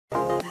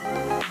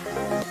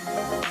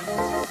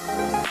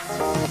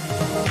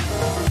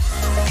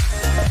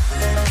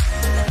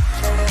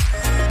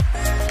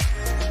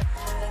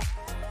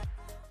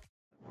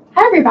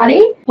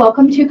everybody.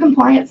 Welcome to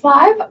Compliance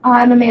Live.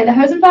 I'm Amanda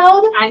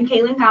Hosenfeld. I'm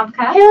Kaylin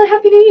Kavka. Kaylin,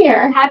 Happy New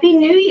Year. Happy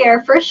New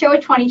Year. First show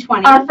of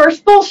 2020. Our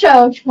first full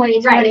show of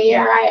 2020. Right.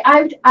 Yeah.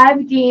 Right.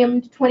 I've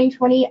deemed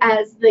 2020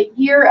 as the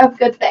year of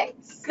good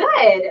things.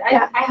 Good.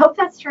 I hope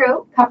that's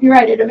true.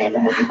 Copyrighted Amanda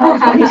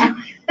Hosenfeld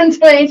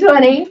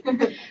 2020.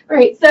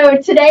 Right. So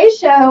today's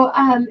show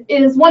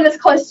is one that's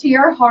close to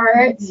your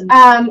heart.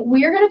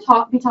 We are going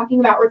to be talking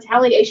about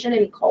retaliation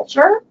in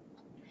culture.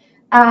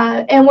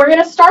 And we're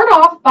going to start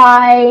off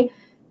by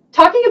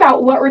talking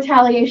about what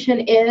retaliation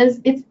is.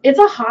 It's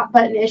a hot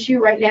button issue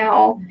right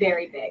now.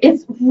 Very big.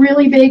 It's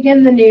really big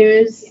in the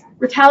news. Yeah.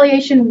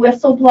 Retaliation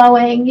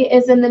whistleblowing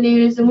is in the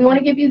news, and we want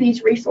to give you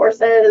these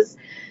resources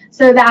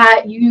so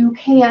that you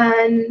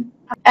can,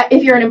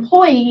 if you're an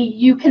employee,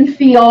 you can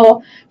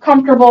feel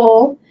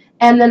comfortable,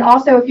 and then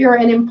also if you're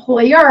an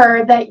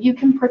employer, that you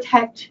can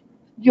protect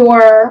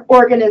your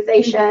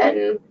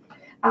organization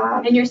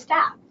and your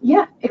staff.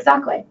 Yeah,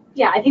 exactly.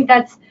 Yeah, I think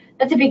that's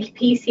a big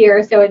piece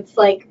here. So it's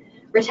like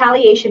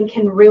retaliation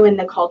can ruin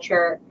the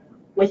culture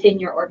within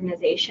your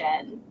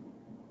organization.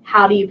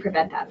 How do you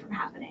prevent that from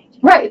happening?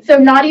 Right. So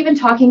not even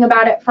talking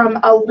about it from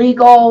a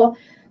legal,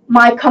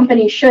 my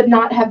company should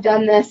not have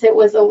done this, it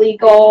was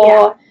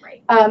illegal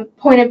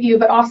point of view,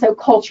 but also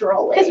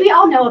culturally. Because we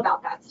all know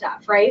about that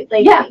stuff, right?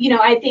 Like, you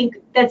know, I think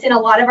that's in a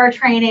lot of our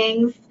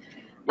trainings.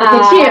 Look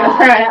at you,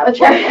 throwing out the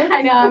training.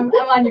 I know, I'm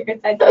on your good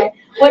side today.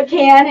 What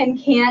can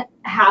and can't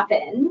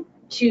happen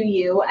to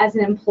you as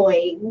an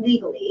employee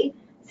legally.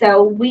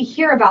 So we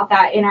hear about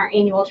that in our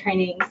annual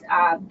trainings,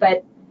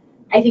 but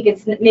I think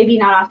it's maybe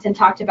not often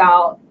talked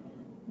about.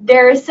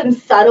 There is some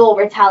subtle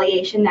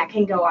retaliation that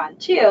can go on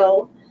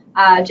too,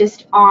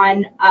 just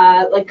on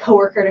like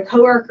coworker to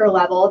coworker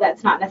level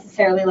that's not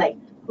necessarily like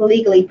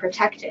legally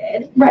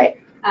protected.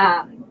 Right.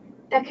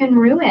 That can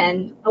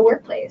ruin a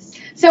workplace.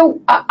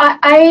 So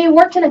I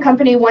worked in a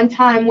company one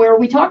time where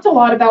we talked a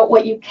lot about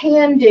what you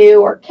can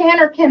do or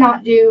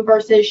cannot do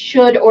versus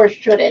should or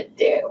shouldn't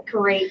do.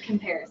 Great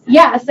comparison.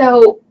 Yeah,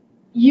 so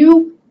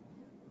you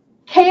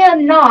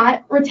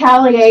cannot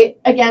retaliate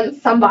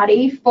against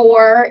somebody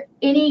for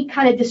any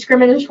kind of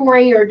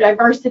discriminatory or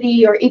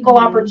diversity or equal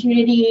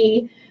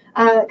opportunity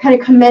kind of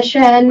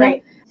commission.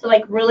 Right. So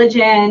like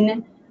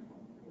religion,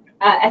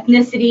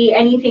 ethnicity,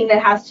 anything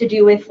that has to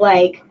do with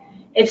like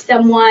if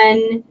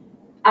someone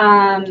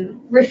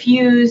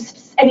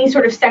refused any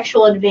sort of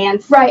sexual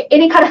advance. Right,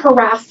 any kind of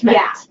harassment.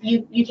 Yeah,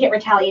 you can't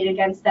retaliate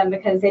against them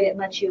because they didn't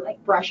let you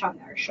like brush on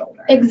their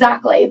shoulder.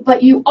 Exactly,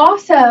 but you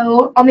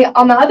also, on the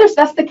other,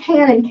 that's the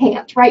can and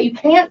can't, right? You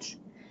can't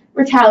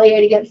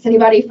retaliate against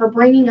anybody for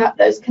bringing up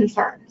those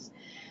concerns,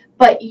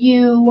 but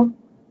you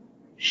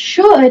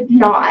should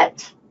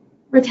not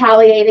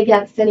retaliate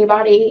against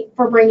anybody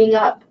for bringing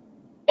up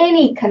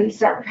any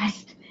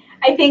concerns.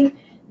 I think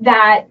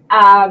that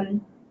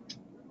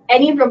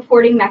any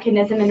reporting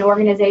mechanism an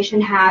organization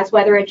has,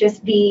 whether it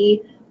just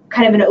be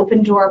kind of an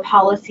open door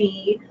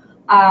policy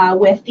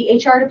with the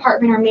HR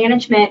department or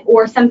management,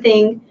 or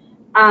something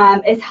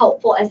as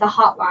helpful as a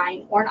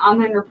hotline or an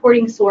online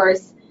reporting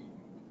source,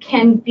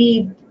 can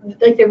be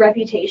like the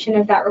reputation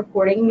of that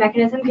reporting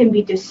mechanism can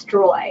be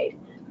destroyed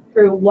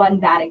through one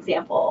bad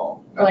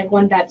example or like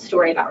one bad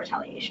story about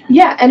retaliation.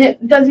 Yeah, and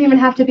it doesn't even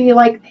have to be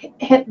like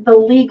hit the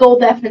legal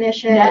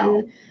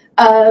definition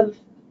of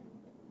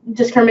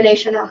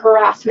discrimination or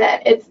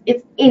harassment.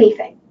 It's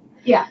anything.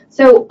 Yeah.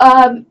 So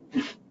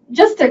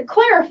just to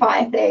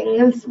clarify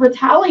things,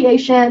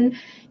 retaliation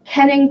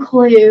can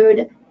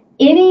include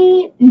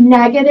any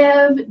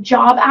negative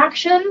job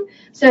action.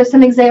 So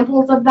some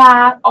examples of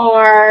that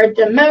are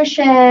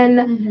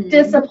demotion,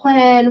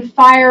 discipline,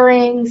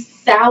 firing,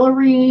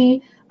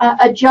 salary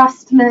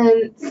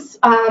adjustments,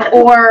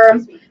 or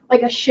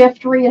like a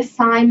shift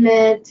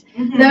reassignment.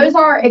 Those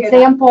are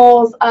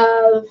examples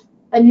of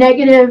a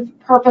negative,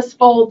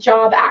 purposeful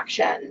job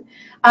action.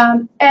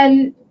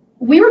 And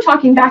we were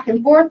talking back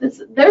and forth.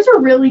 Those are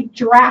really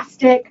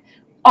drastic,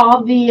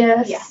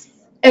 obvious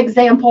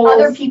examples.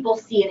 Other people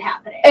see it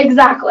happening.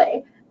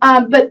 Exactly.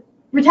 But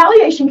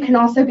retaliation can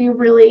also be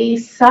really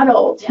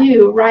subtle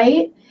too,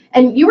 right?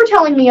 And you were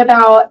telling me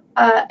about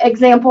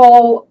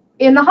example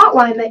in the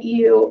hotline that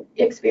you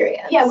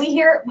experienced. Yeah, we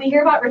hear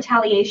about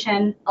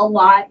retaliation a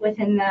lot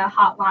within the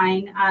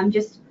hotline,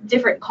 just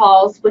different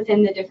calls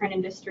within the different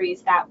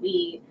industries that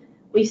we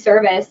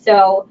service.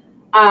 So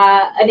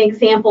an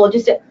example,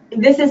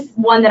 this is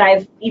one that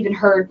I've even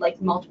heard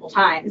like multiple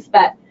times,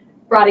 but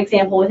broad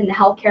example within the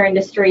healthcare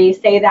industry,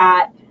 say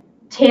that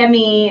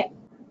Tammy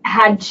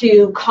had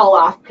to call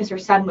off because her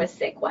son was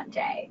sick one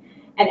day.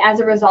 And as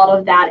a result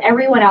of that,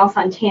 everyone else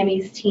on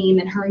Tammy's team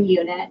and her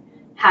unit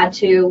had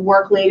to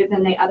work later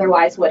than they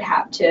otherwise would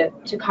have to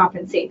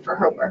compensate for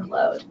her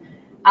workload.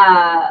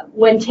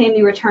 When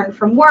Tammy returned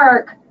from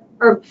work,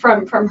 or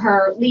from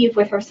her leave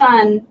with her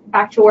son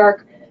back to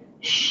work,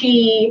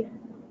 she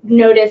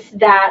noticed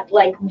that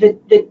like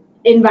the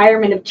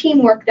environment of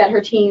teamwork that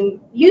her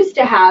team used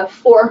to have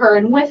for her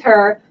and with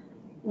her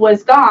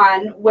was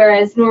gone,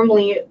 whereas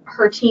normally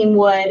her team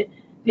would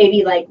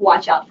maybe like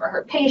watch out for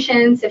her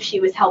patients if she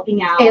was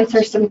helping out.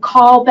 Answer some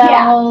call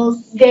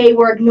bells. Yeah. They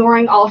were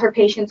ignoring all her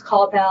patients'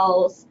 call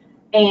bells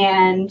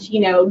and, you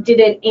know,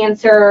 didn't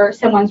answer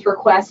someone's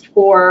request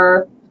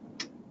for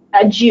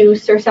a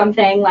juice or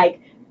something,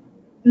 like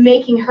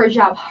making her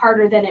job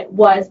harder than it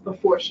was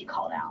before she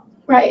called out.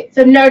 Right.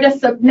 So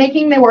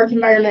making the work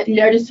environment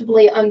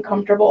noticeably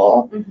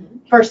uncomfortable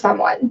for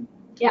someone.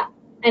 Yeah.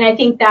 And I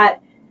think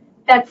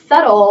that's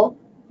subtle.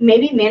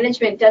 Maybe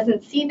management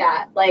doesn't see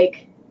that.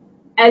 Like,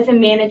 as a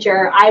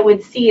manager, I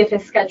would see if a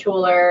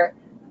scheduler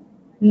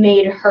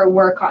made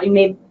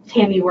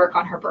Tammy work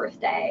on her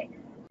birthday.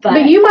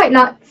 But you might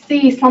not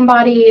see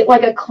somebody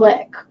like a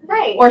click,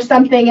 right, or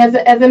something as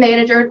a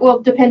manager. Well,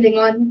 depending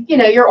on, you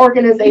know, your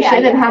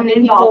organization and how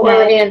many people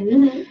are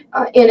in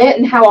it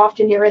and how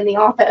often you're in the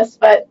office.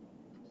 But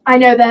I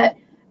know that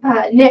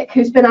Nick,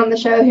 who's been on the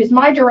show, who's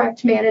my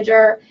direct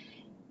manager,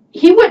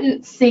 he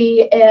wouldn't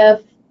see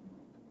if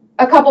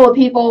a couple of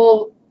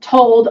people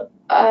told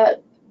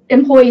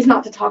employees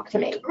not to talk to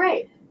me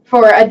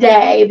for a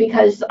day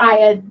because I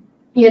had,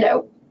 you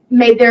know,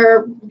 made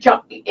their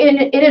job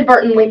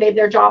inadvertently made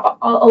their job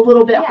a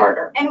little bit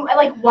harder. And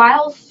like,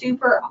 while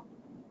super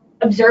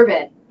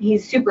observant,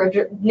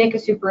 Nick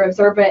is super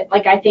observant.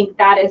 Like, I think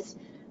that is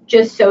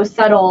just so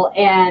subtle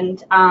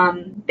and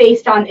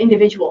based on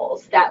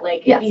individuals that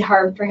like it'd be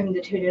hard for him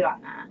to tune in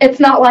on that. It's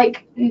not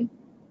like, you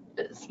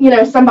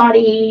know,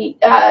 somebody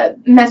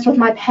messed with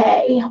my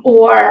pay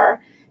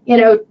or, you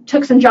know,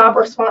 took some job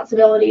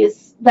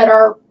responsibilities that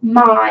are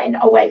mine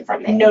away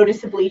from me.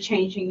 Noticeably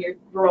changing your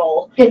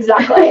role.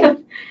 Exactly.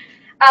 So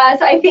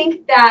I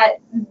think that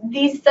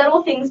these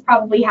subtle things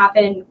probably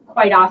happen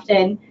quite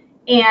often.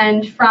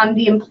 And from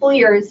the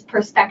employer's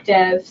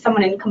perspective,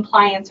 someone in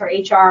compliance or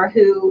HR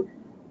who,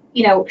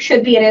 you know,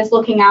 should be and is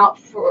looking out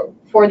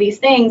for these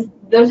things,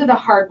 those are the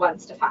hard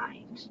ones to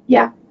find.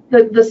 Yeah,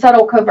 the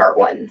subtle, covert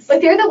ones.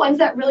 But they're the ones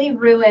that really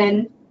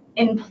ruin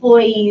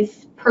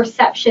employees'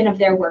 perception of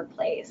their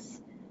workplace.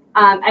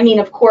 I mean,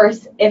 of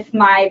course, if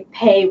my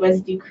pay was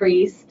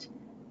decreased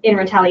in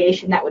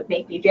retaliation, that would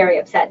make me very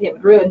upset. It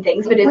would ruin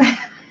things. But it's,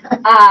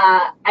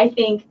 I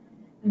think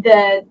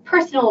the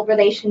personal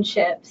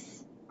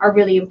relationships are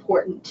really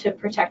important to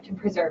protect and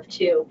preserve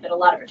too. But a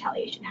lot of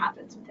retaliation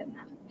happens within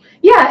them.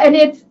 Yeah, and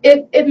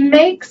it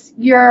makes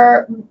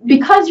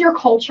because your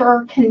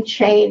culture can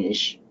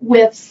change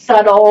with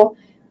subtle,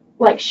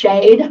 like,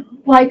 shade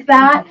like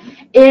that.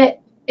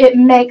 It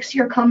makes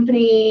your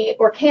company,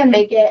 or can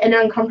make it, an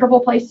uncomfortable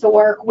place to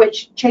work,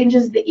 which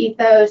changes the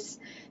ethos,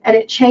 and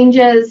it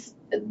changes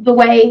the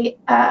way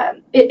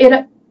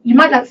you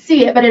might not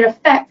see it, but it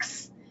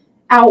affects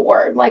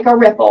outward like a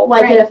ripple.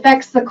 Like, it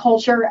affects the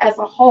culture as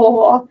a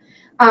whole,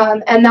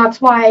 and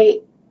that's why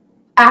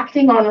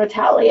acting on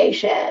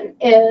retaliation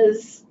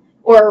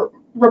or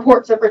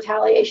reports of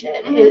retaliation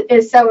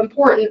is so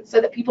important, so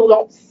that people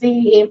don't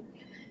see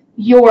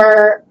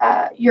your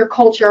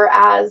culture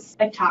as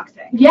like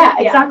toxic. Yeah,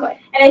 exactly.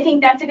 And I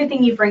think that's a good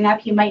thing you bring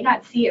up. You might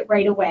not see it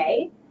right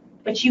away,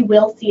 but you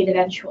will see it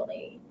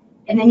eventually,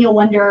 and then you'll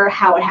wonder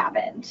how it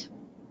happened.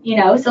 You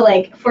know, so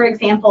like, for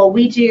example,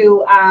 we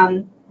do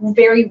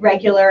very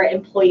regular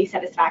employee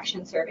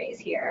satisfaction surveys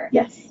here.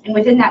 Yes. And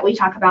within that, we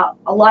talk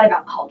a lot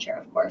about culture,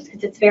 of course,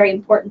 because it's very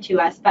important to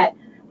us. But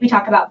we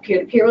talk about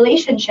peer-to-peer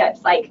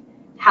relationships, like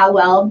how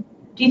well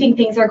do you think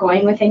things are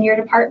going within your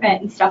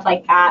department and stuff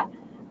like that.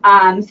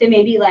 So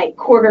maybe like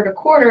quarter to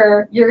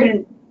quarter, you're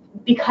going to,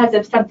 because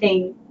of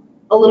something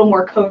a little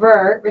more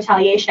covert,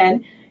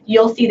 retaliation,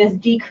 you'll see this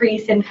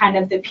decrease in kind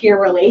of the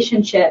peer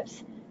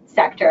relationships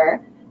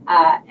sector.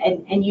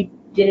 And you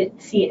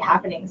didn't see it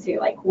happening. So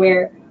like,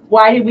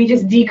 why did we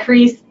just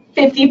decrease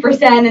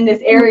 50% in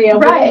this area?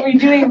 What are we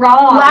doing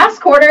wrong? Last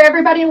quarter,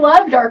 everybody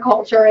loved our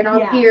culture and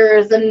our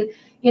peers and,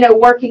 you know,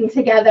 working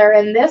together.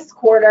 And this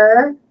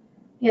quarter,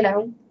 you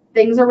know,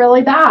 things are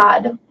really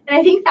bad. And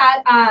I think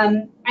that,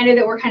 I know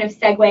that we're kind of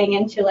segueing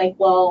into like,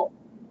 well,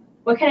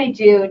 what can I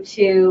do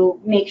to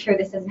make sure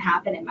this doesn't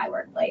happen in my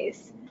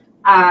workplace?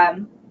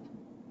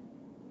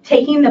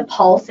 Taking the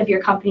pulse of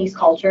your company's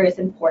culture is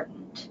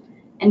important.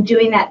 And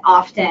doing that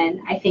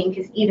often, I think,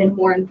 is even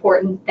more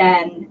important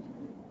than,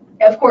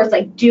 of course,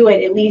 like, do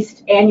it at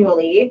least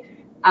annually.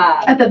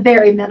 At the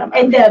very minimum.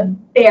 At the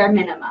bare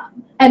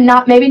minimum. And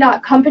maybe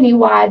not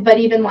company-wide, but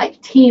even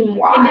like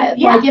team-wide.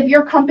 Like, if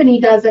your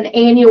company does an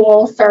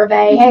annual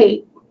survey,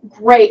 hey,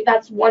 great,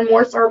 that's one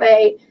more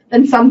survey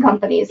than some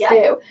companies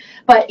do.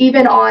 But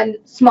even on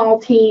small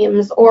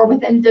teams or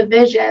within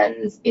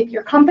divisions, if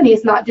your company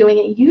is not doing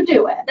it, you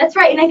do it. That's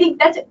right. And I think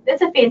that's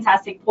a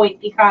fantastic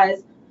point,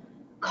 because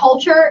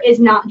culture is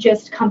not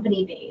just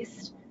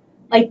company-based.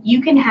 Like,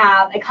 you can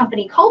have a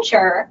company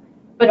culture,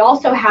 but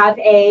also have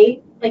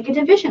a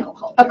divisional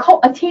culture.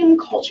 A team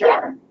culture.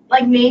 Yeah.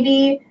 Like,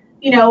 maybe,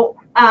 you know,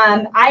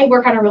 I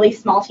work on a really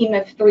small team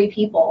of 3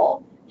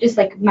 people, just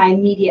like my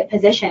immediate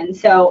position.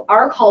 So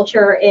our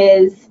culture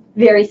is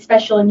very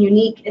special and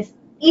unique,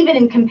 even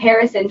in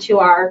comparison to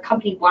our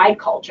company-wide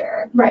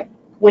culture,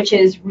 which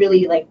is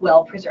really like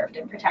well preserved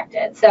and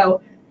protected.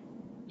 So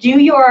do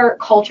your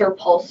culture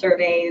pulse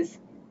surveys.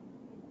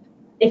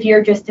 if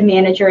you're just a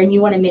manager and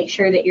you want to make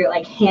sure that you're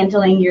like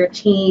handling your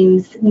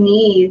team's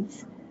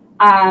needs,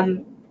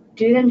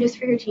 do them just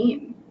for your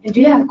team and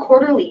do them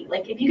quarterly.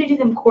 Like if you could do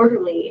them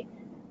quarterly,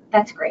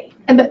 that's great.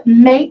 But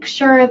make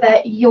sure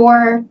that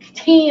your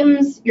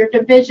teams, your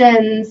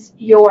divisions,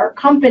 your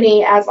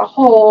company as a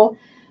whole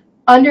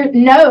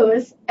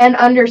knows and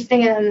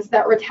understands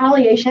that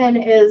retaliation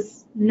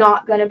is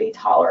not going to be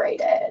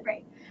tolerated.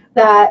 Right.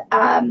 That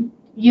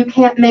you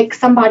can't make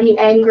somebody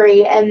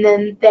angry and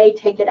then they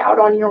take it out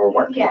on your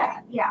work.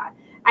 Yeah.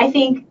 I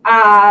think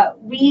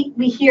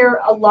we hear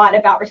a lot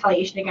about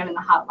retaliation again in the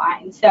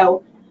hotline.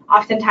 So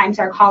oftentimes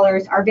our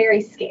callers are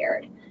very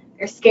scared.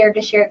 They're scared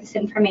to share this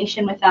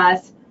information with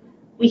us.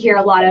 We hear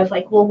a lot of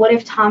like, well, what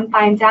if Tom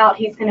finds out,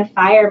 he's going to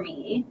fire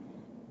me?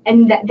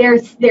 And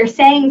they're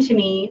saying to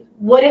me,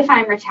 what if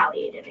I'm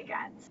retaliated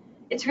against?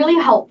 It's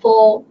really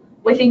helpful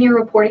within your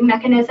reporting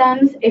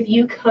mechanisms if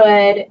you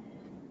could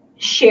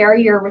share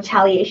your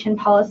retaliation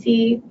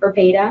policy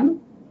verbatim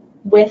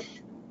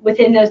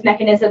within those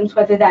mechanisms,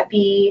 whether that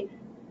be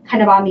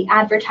kind of on the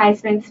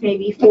advertisements,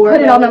 maybe for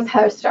put it on a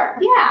poster.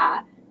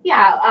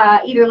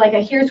 Either like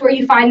here's where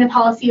you find the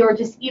policy, or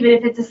just even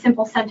if it's a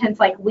simple sentence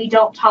like we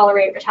don't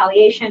tolerate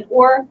retaliation,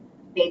 or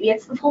maybe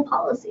it's the full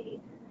policy.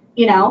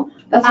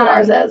 That's what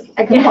ours is.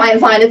 A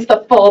compliance line, it's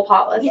the full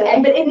policy.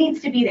 Yeah, but it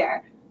needs to be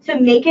there. So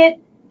make it,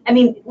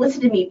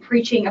 listen to me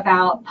preaching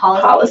about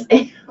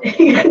policy.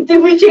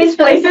 Did we change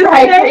places?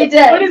 Right, today? We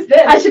did. What is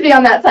this? I should be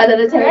on that side of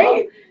the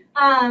table.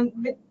 Right.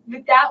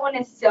 But that one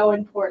is so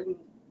important.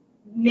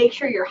 Make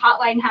sure your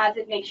hotline has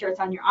it. Make sure it's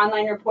on your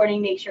online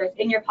reporting. Make sure it's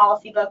in your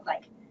policy book.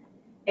 Like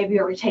maybe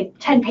over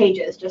 10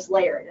 pages, just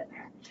layer it in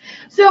there.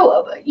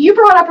 So you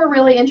brought up a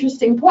really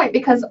interesting point,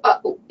 because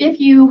if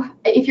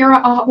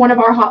you're one of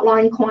our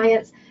hotline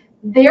clients,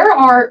 there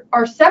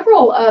are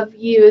several of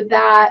you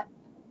that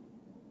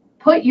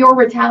put your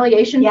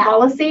retaliation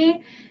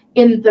policy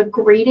in the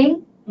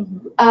greeting.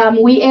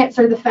 Mm-hmm. We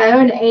answer the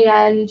phone,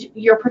 and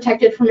you're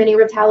protected from any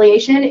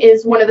retaliation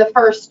is one of the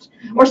first,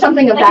 or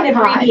something of like that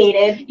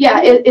abbreviated. kind.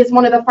 Yeah, it is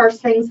one of the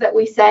first things that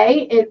we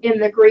say in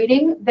the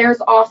greeting.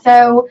 There's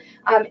also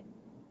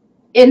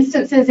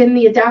instances in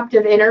the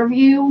adaptive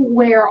interview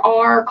where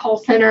our call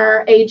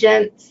center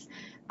agents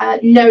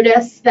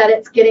notice that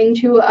it's getting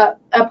to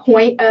a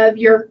point of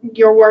you're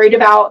worried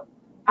about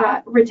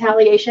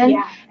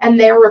retaliation, and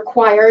they're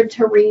required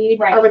to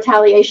read a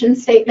retaliation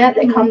statement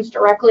that comes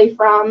directly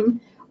from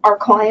our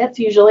clients,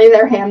 usually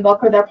their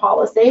handbook or their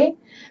policy.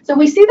 So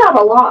we see that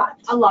a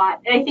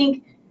lot. And I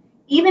think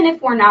even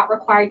if we're not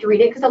required to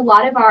read it, because a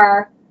lot of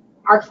our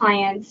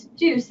clients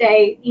do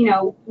say,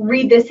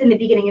 read this in the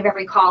beginning of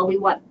every call. We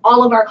want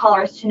all of our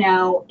callers to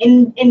know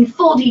in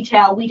full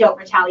detail we don't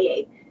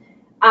retaliate.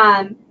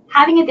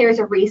 Having it there as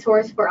a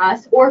resource for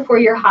us or for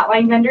your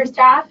hotline vendor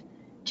staff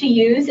to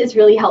use is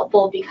really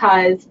helpful,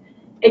 because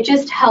it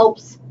just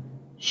helps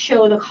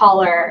show the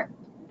caller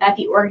that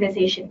the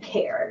organization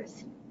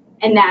cares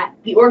and that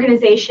the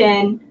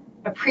organization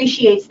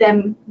appreciates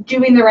them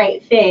doing the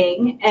right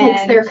thing and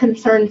takes their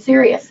concern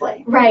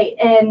seriously. Right,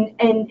 and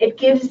it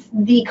gives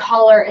the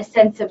caller a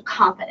sense of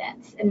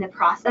confidence in the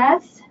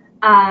process.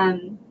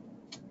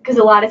 Because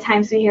a lot of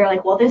times we hear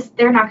like, well,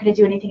 they're not going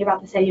to do anything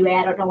about this anyway.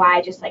 I don't know why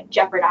I just like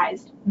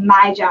jeopardized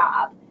my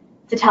job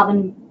to tell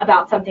them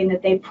about something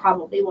that they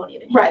probably won't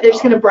even handle. Right, they're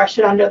just going to brush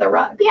it under the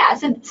rug. Yeah,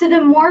 so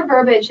the more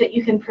verbiage that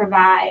you can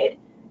provide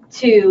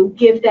to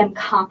give them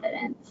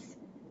confidence,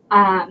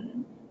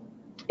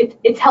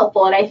 it's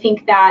helpful, and I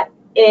think that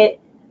it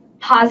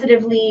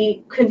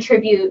positively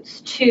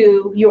contributes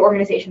to your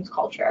organization's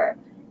culture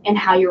and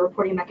how your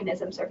reporting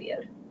mechanisms are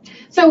viewed.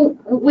 So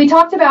we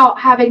talked about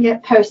having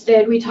it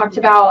posted. We talked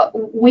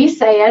about we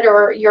say it,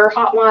 or your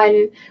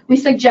hotline. We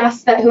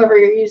suggest that whoever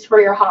you use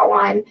for your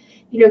hotline,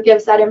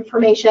 gives that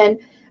information.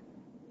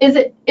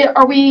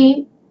 Are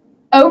we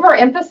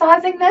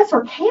overemphasizing this,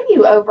 or can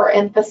you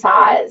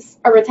overemphasize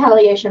a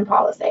retaliation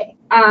policy?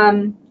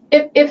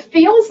 It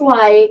feels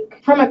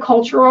like, from a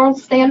cultural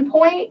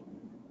standpoint,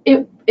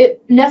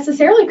 it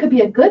necessarily could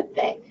be a good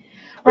thing,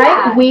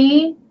 right?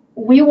 Yeah.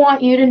 We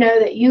want you to know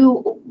that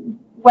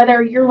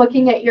whether you're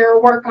looking at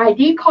your work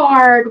ID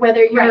card,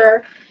 whether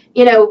you're,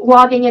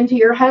 logging into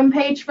your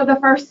homepage for the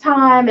first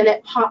time and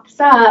it pops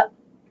up,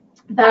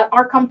 that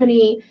our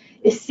company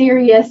is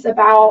serious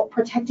about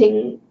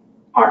protecting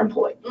our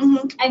employees.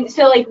 Mm-hmm. And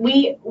so like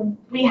we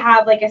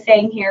have like a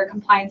saying here,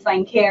 compliance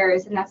line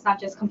cares, and that's not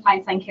just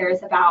compliance line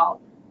cares about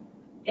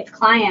its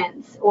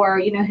clients or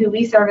who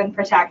we serve and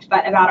protect,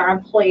 but about our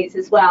employees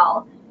as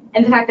well.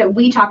 And the fact that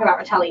we talk about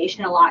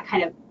retaliation a lot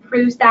kind of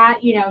proves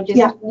that,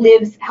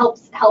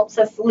 helps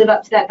us live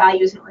up to that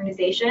value as an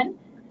organization.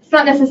 It's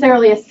not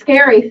necessarily a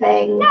scary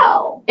thing.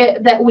 No.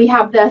 That we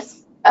have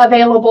this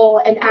available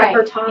and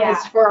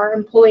advertised for our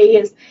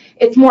employees.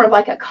 It's more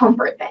like a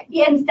comfort thing.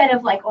 Yeah, instead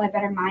of like, I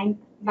better mind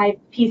my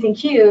P's and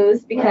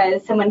Q's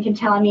because someone can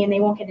tell me and they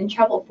won't get in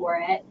trouble for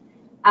it.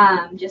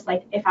 Just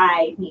like if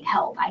I need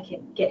help, I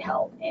can get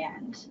help,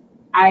 and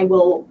I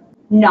will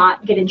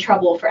not get in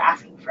trouble for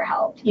asking for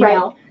help, you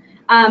know?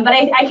 But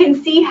I can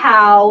see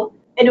how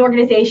an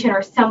organization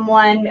or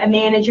someone, a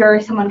manager,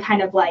 someone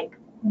kind of like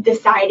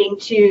deciding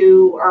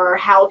to or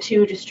how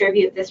to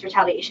distribute this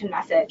retaliation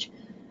message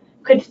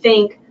could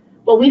think,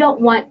 well, we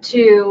don't want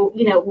to,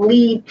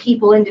 lead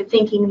people into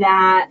thinking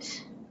that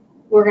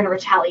we're going to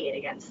retaliate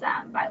against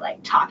them by like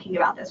talking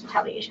about this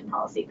retaliation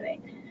policy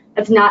thing.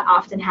 That's not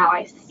often how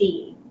I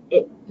see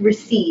it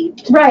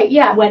received. Right,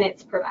 yeah. When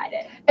it's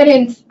provided.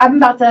 And I'm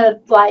about to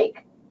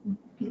like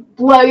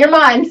blow your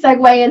mind,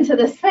 segue into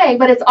this thing,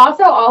 but it's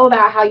also all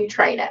about how you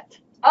train it.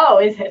 Oh,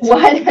 is it?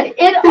 What?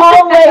 It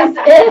always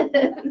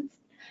is.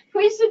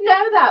 We should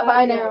know that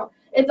by now.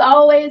 It's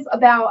always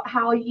about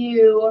how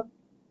you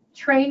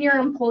train your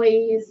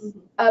employees,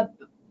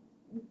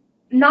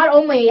 not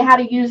only how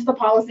to use the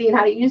policy and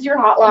how to use your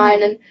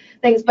hotline and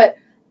things, but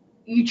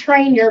you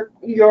train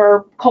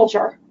your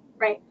culture.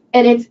 Right.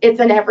 And it's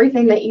in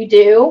everything that you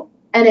do,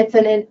 and it's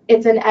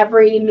in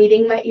every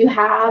meeting that you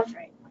have.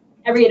 Right.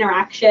 Every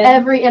interaction.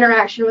 Every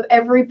interaction with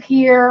every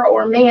peer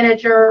or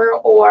manager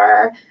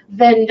or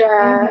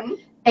vendor.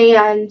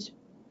 And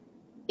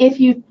if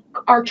you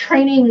are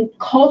training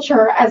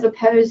culture as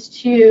opposed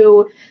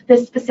to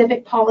this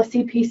specific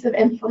policy piece of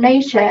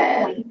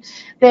information,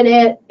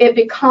 then it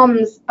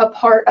becomes a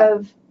part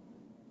of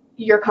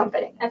your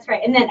company. That's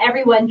right. And then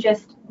everyone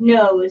just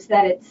knows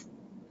that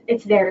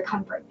it's there to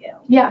comfort you.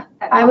 Yeah.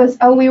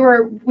 We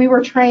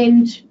were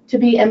trained to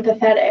be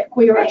empathetic.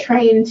 We were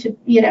trained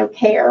to,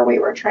 care. We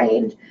were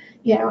trained,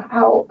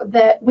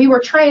 we were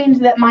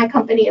trained that my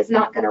company is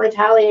not going to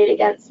retaliate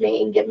against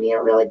me and give me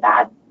a really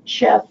bad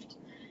shift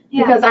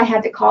because I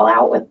had to call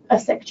out with a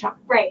sick child.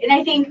 Right. And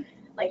I think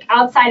like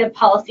outside of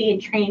policy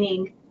and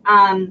training,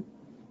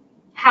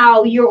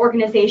 how your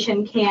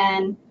organization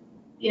can,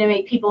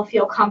 make people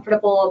feel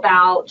comfortable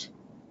about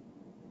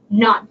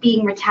not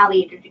being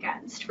retaliated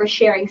against for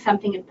sharing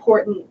something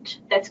important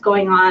that's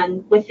going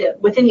on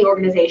within the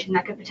organization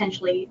that could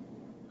potentially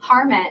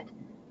harm it,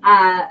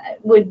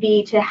 would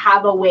be to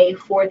have a way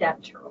for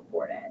them to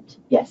report it.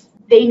 Yes.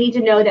 They need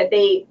to know that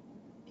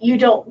you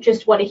don't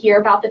just want to hear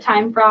about the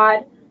time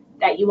fraud,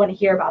 that you want to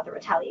hear about the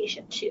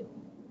retaliation too.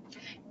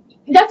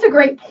 That's a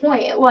great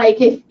point. Like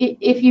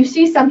if you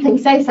see something,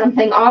 say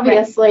something,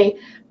 obviously,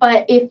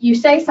 but if you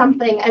say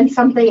something and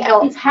something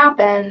else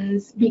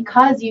happens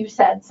because you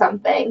said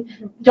something,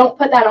 don't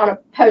put that on a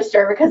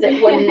poster because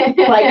it wouldn't,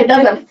 it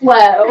doesn't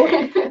flow.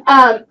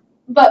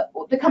 But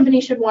the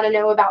company should want to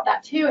know about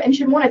that too and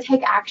should want to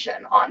take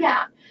action on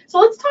that. So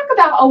let's talk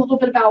about a little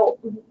bit about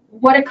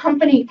what a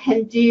company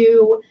can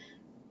do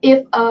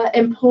if an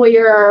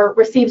employer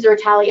receives a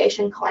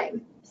retaliation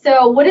claim.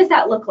 So what does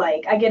that look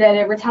like? I get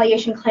a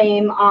retaliation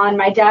claim on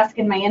my desk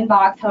in my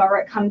inbox, however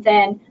it comes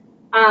in.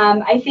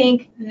 I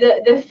think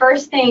the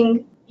first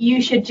thing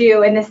you should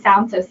do, and this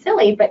sounds so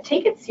silly, but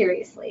take it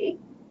seriously.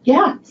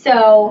 Yeah.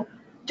 So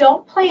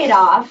don't play it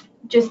off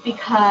just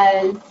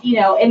because,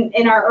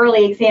 in our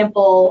early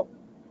example,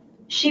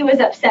 she was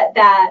upset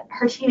that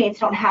her teammates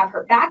don't have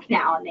her back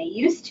now and they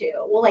used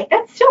to. Well,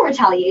 that's still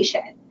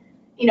retaliation.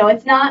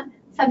 It's not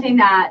something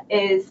that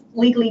is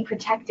legally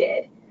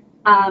protected,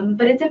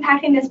 but it's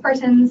impacting this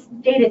person's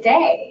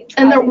day-to-day.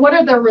 And what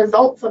are the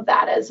results of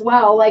that as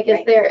well?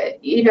 Is there,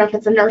 if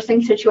it's a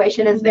nursing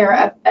situation, is there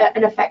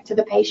an effect to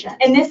the patient?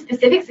 In this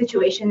specific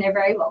situation, there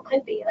very well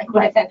could be.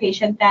 What if that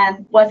patient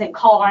then wasn't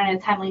called on in a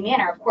timely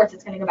manner? Of course,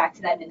 it's going to go back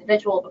to that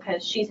individual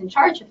because she's in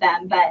charge of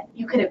them, but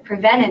you could have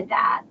prevented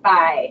that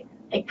by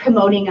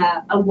promoting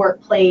a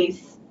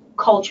workplace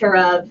culture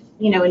of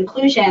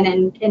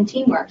inclusion and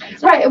teamwork.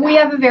 Right. We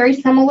have a very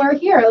similar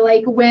here.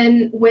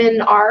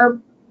 When our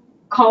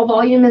call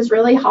volume is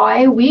really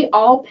high, we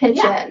all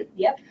pitch in.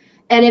 Yep.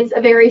 And it's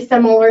a very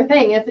similar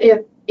thing.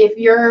 If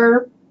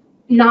you're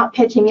not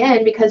pitching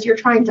in because you're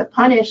trying to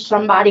punish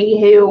somebody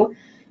who,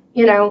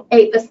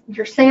 ate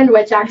your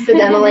sandwich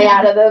accidentally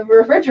out of the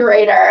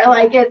refrigerator,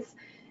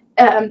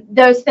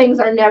 those things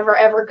are never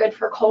ever good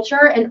for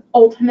culture, and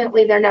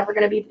ultimately they're never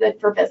going to be good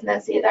for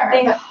business either.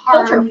 They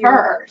harm culture your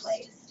first.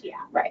 Workplace. Yeah.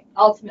 Right.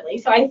 Ultimately.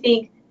 So I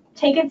think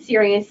take it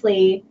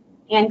seriously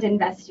and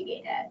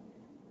investigate it.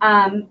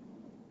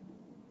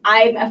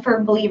 I'm a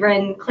firm believer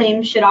in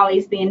claims should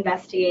always be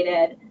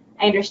investigated.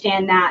 I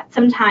understand that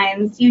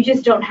sometimes you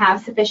just don't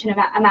have sufficient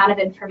amount of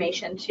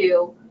information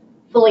to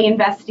fully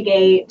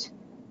investigate,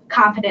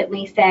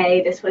 confidently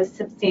say this was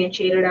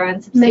substantiated or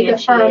unsubstantiated.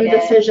 Make a firm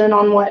decision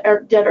on what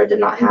did or did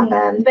not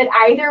happen. But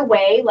either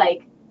way,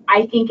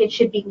 I think it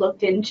should be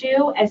looked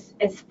into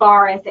as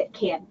far as it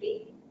can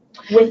be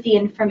with the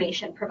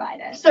information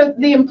provided. So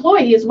the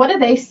employees, what do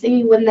they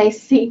see when they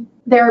see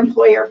their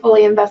employer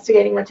fully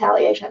investigating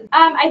retaliation?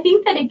 I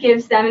think that it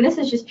gives them, and this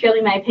is just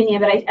purely my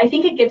opinion, but I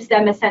think it gives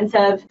them a sense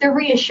of the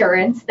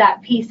reassurance,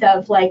 that piece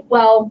of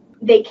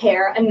they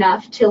care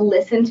enough to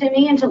listen to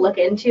me and to look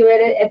into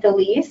it at the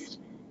least.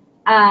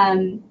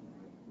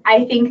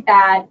 I think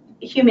that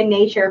human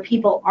nature,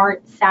 people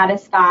aren't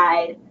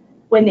satisfied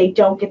when they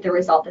don't get the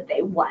result that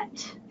they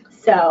want.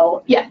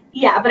 So yeah,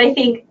 but I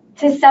think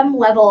to some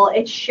level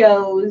it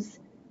shows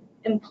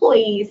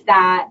employees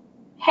that,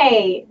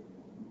 hey,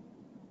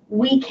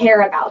 we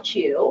care about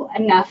you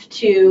enough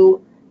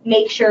to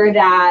make sure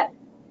that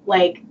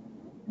like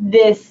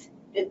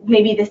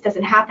maybe this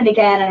doesn't happen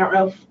again. I don't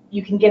know if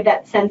you can give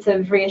that sense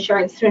of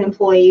reassurance to an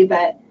employee,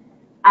 but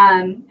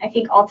I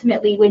think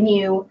ultimately when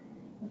you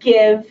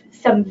give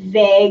some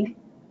vague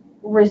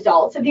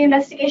results of the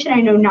investigation,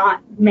 I know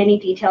not many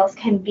details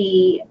can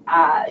be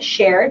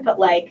shared, but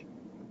like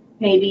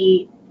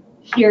maybe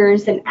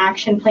here's an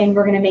action plan.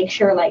 We're going to make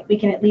sure like we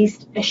can at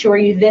least assure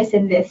you this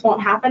and this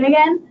won't happen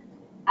again.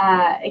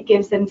 It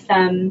gives them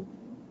some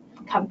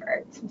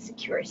comfort, some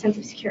sense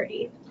of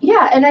security.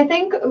 Yeah, and I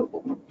think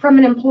from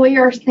an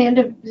employer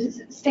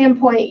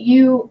standpoint,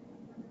 you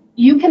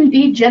can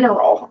be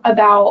general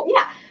about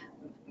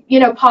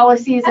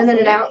policies and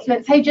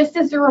announcements. Hey, just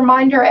as a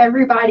reminder,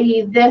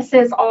 everybody, this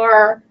is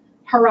our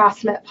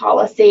harassment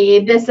policy.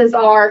 This is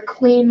our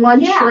clean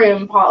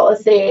lunchroom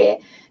policy.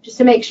 Just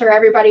to make sure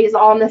everybody's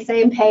all on the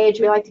same page,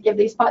 we like to give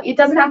these. It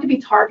doesn't have to be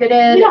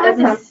targeted. You don't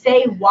have to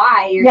say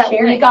why you're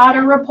sharing. We got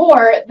a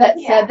report that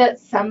said that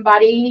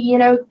somebody,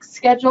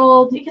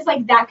 scheduled. Because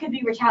like that could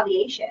be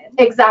retaliation.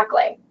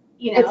 Exactly.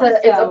 It's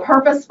a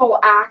purposeful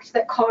act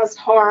that caused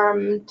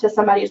harm to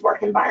somebody's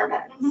work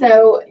environment. Mm-hmm.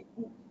 So,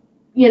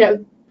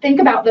 think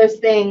about those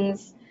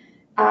things.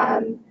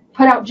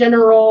 Put out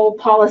general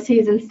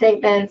policies and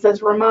statements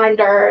as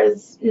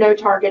reminders. No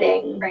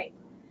targeting. Right.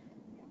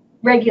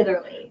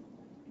 Regularly.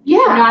 Yeah.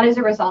 Not as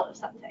a result of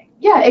something.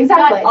 Yeah,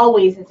 exactly. Not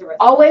always as a result.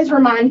 Always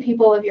remind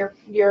people of your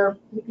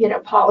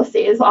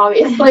policies,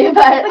 obviously,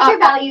 but your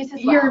values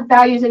as well. Your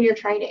values and your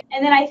training.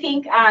 And then I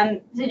think,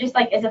 so just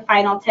like as a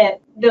final tip,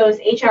 those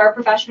HR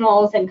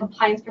professionals and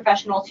compliance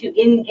professionals who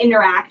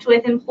interact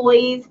with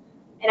employees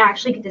and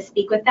actually get to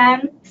speak with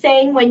them,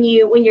 saying when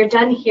you're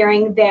done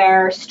hearing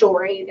their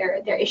story,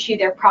 their issue,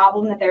 their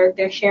problem that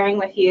they're sharing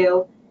with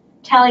you,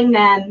 telling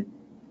them,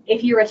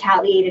 if you're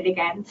retaliated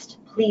against,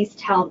 please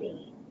tell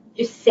me.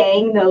 Just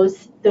saying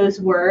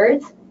those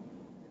words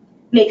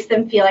makes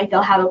them feel like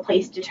they'll have a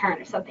place to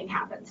turn if something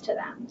happens to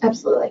them.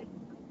 Absolutely.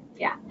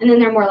 Yeah. And then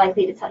they're more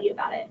likely to tell you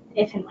about it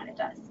if and when it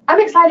does. I'm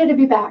excited to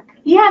be back.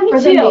 Yeah, me too.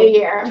 For the new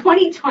year.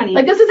 2020.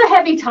 Like, this is a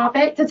heavy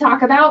topic to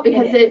talk about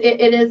because it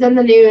is in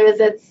the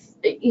news. It's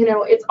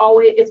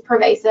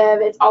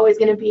pervasive. It's always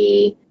going to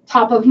be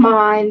top of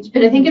mind.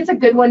 But I think it's a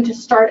good one to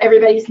start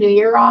everybody's new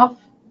year off.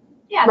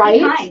 Yeah,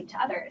 right? Be kind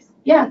to others.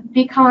 Yeah,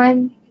 be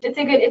kind. It's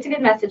a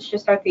good message to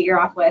start the year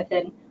off with,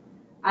 and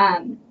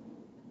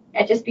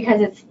just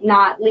because it's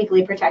not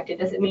legally protected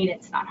doesn't mean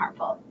it's not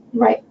harmful.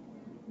 Right.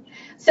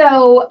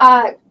 So,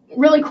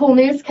 really cool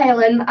news,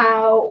 Kaylin.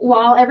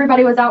 While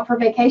everybody was out for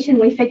vacation,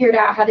 we figured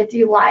out how to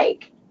do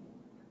like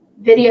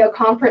video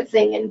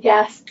conferencing and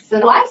guests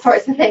and all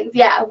sorts of things.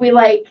 Yeah, we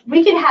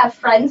can have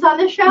friends on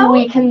the show.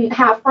 We can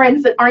have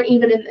friends that aren't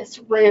even in this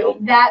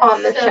room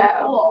on the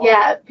show. Cool.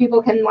 Yeah,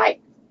 people can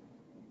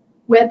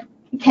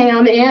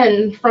webcam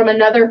in from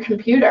another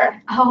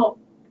computer. Oh,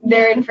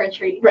 they're in for a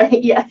treat.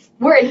 Right, yes.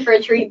 We're in for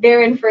a treat.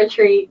 They're in for a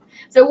treat.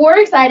 So we're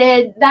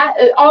excited.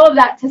 All of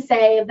that to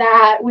say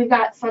that we've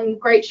got some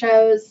great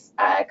shows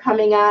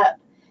coming up.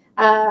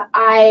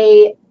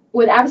 I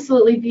would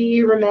absolutely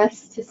be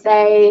remiss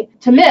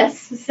to miss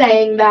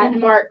saying that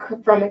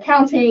Mark from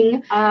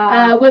accounting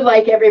would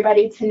like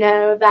everybody to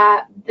know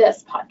that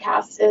this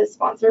podcast is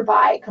sponsored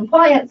by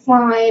Compliance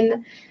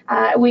Line.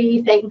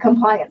 We thank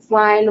Compliance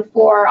Line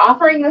for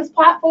offering this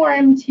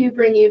platform to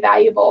bring you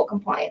valuable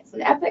compliance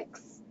and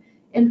ethics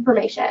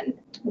information.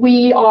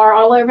 We are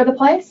all over the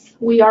place.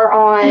 We are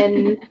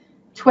on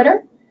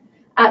Twitter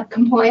at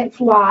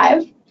Compliance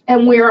Live,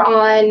 and we're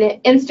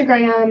on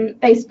Instagram,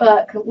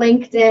 Facebook,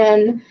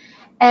 LinkedIn,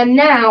 and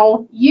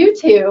now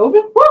YouTube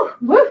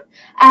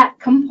at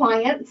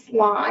Compliance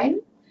Line.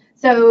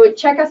 So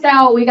check us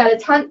out. We got a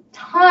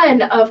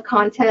ton of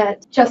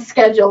content just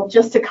scheduled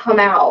just to come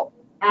out.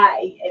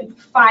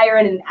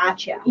 Firing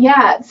at you.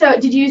 Yeah. So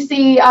did you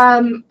see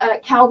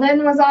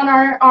Calvin was on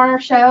our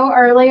show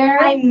earlier?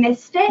 I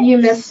missed it. You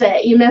missed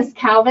it. You missed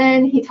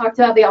Calvin. He talked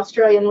about the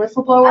Australian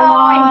whistleblower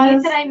laws. I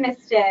hate that I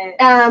missed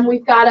it.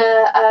 We've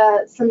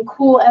got some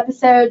cool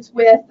episodes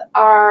with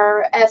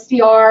our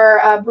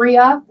SDR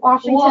Bria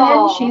Washington.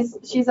 Whoa.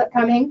 She's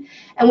upcoming,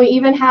 and we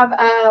even have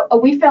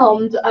we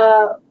filmed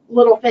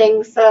little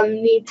things, some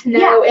need to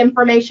know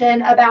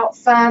information about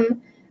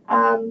some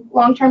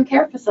long-term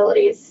care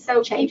facilities.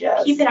 So changes.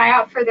 Keep an eye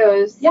out for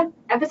those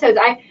episodes.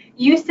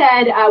 You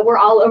said we're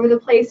all over the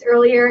place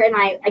earlier, and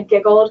I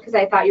giggled because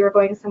I thought you were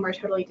going somewhere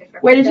totally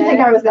different. Where did you think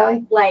I was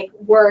going? Like,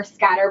 we're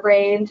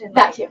scatterbrained and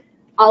that too,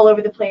 all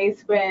over the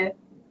place with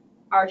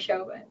our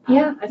show.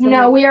 But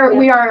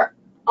we are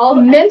all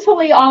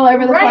mentally all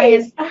over the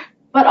place,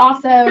 but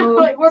also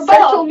we're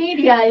social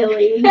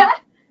media-ly.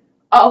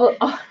 all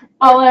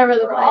over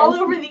the place. All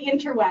over the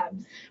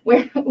interwebs.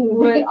 We're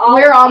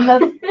on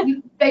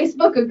the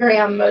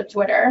Facebookagram,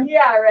 Twitter.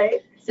 Yeah,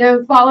 right.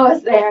 So follow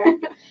us there.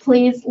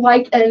 Please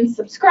like and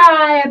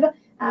subscribe.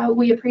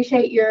 We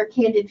appreciate your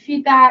candid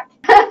feedback.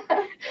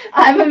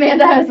 I'm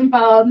Amanda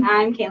Hosenfeld.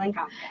 I'm Kaylin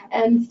Compton.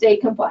 And stay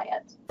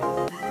compliant.